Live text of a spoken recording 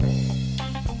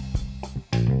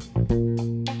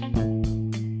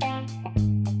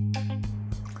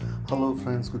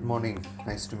good morning.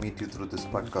 Nice to meet you through this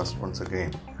podcast once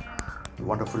again. The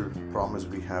wonderful promise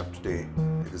we have today,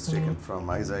 it is taken from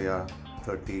Isaiah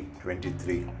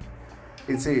 30:23.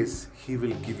 It says, He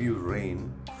will give you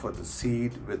rain for the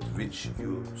seed with which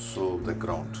you sow the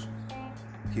ground.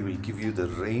 He will give you the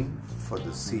rain for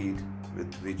the seed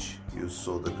with which you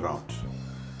sow the ground.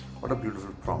 What a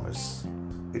beautiful promise.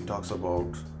 It talks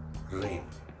about rain.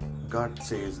 God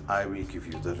says, I will give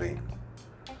you the rain.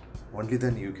 Only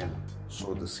then you can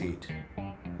sow the seed.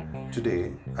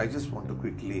 Today, I just want to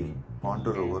quickly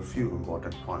ponder over a few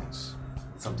important points.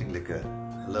 Something like a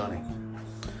learning.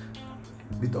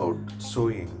 Without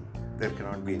sowing, there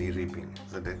cannot be any reaping,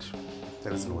 isn't it?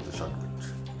 There is no other shortcut.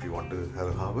 If you want to have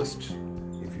a harvest,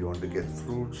 if you want to get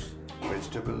fruits,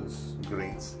 vegetables,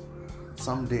 grains,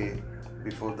 someday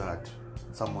before that,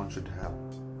 someone should have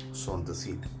sown the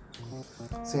seed.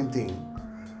 Same thing,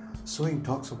 sowing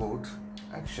talks about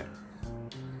action.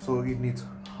 So it needs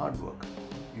hard work.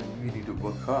 We need to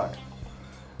work hard.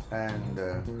 And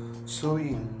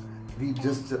sowing, we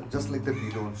just like that, we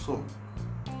don't sow.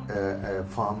 A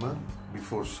farmer,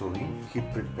 before sowing, he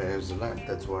prepares the land.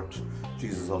 That's what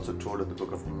Jesus also told in the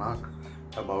book of Mark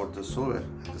about the sower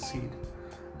and the seed.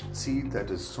 Seed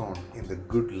that is sown in the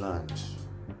good land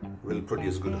will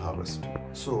produce good harvest.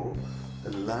 So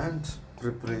the land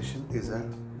preparation is a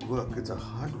work. It's a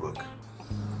hard work.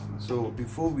 So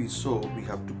before we sow, we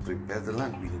have to prepare the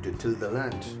land. We need to till the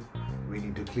land. We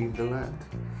need to clean the land.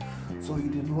 So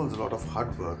it involves a lot of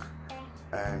hard work,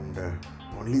 and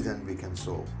only then we can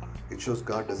sow. It shows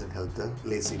God doesn't help the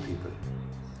lazy people.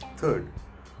 Third,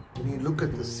 when you look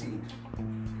at the seed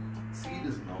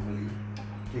is normally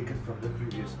taken from the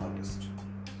previous harvest,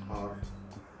 or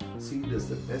seed is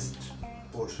the best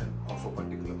portion of a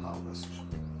particular harvest,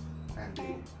 and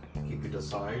they keep it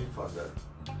aside for the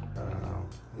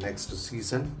next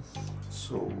season.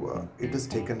 So it is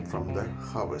taken from the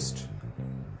harvest.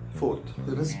 Fourth,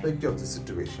 irrespective of the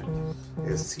situation,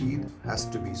 a seed has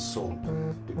to be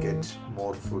sown to get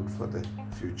more food for the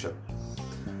future.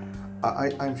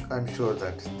 I'm sure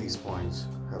that these points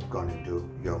have gone into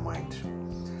your mind.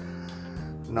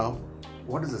 Now,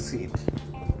 what is a seed?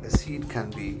 A seed can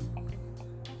be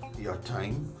your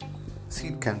time.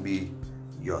 Seed can be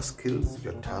your skills,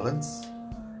 your talents.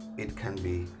 It can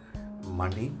be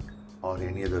money or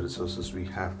any other resources we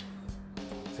have.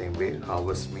 Same way,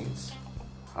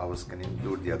 harvest can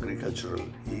include the agricultural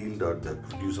yield or the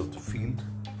produce of the field.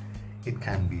 It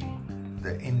can be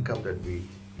the income that we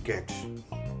get,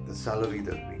 the salary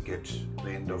that we get at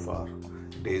the end of our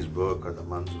day's work or the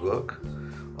month's work,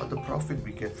 or the profit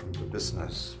we get from the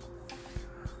business.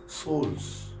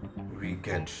 Souls we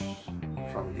get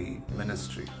from the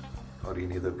ministry or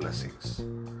any other blessings.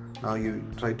 Now you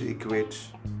try to equate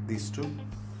these two.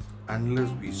 Unless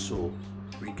we sow,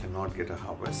 we cannot get a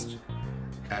harvest.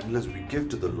 Unless we give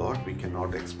to the Lord, we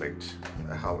cannot expect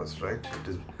a harvest, right?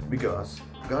 It is because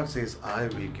God says, I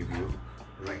will give you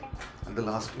rain. And the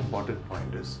last important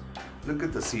point is, look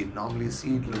at the seed. Normally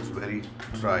seed looks very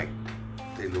dry.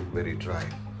 They look very dry.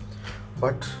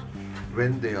 But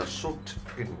when they are soaked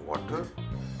in water,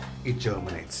 it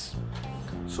germinates.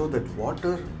 So that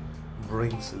water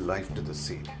brings life to the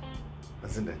seed,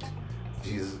 isn't it?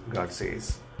 God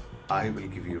says, I will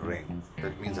give you rain.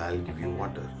 That means I will give you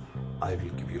water. I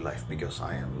will give you life because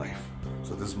I am life.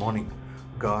 So this morning,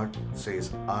 God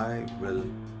says, I will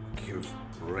give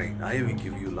rain. I will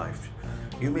give you life.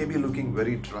 You may be looking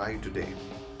very dry today,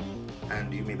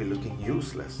 and you may be looking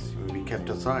useless. You may be kept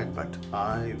aside, but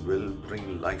I will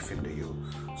bring life into you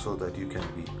so that you can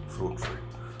be fruitful.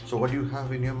 So what you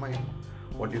have in your mind,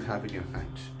 what you have in your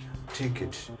hand, take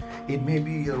it. It may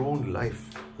be your own life.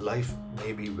 Life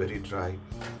may be very dry.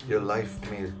 Your life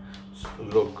may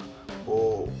look,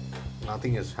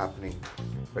 nothing is happening.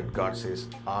 But God says,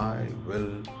 I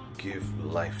will give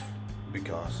life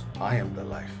because I am the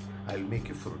life. I will make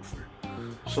you fruitful.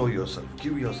 Sow yourself.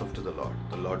 Give yourself to the Lord.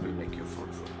 The Lord will make you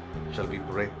fruitful. Shall we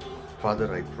pray?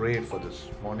 Father, I pray for this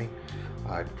morning.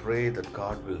 I pray that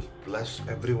God will bless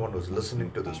everyone who's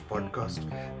listening to this podcast.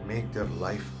 Make their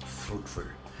life fruitful.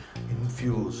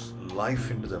 Infuse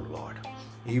life into them, Lord.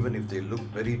 Even if they look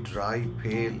very dry,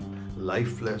 pale,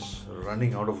 lifeless,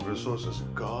 running out of resources,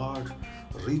 God,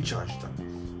 recharge them.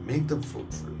 Make them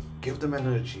fruitful. Give them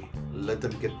energy. Let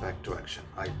them get back to action.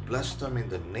 I bless them in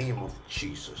the name of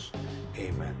Jesus.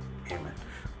 Amen. Amen.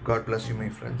 God bless you, my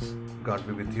friends. God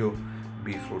be with you.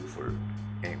 Be fruitful.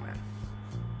 Amen.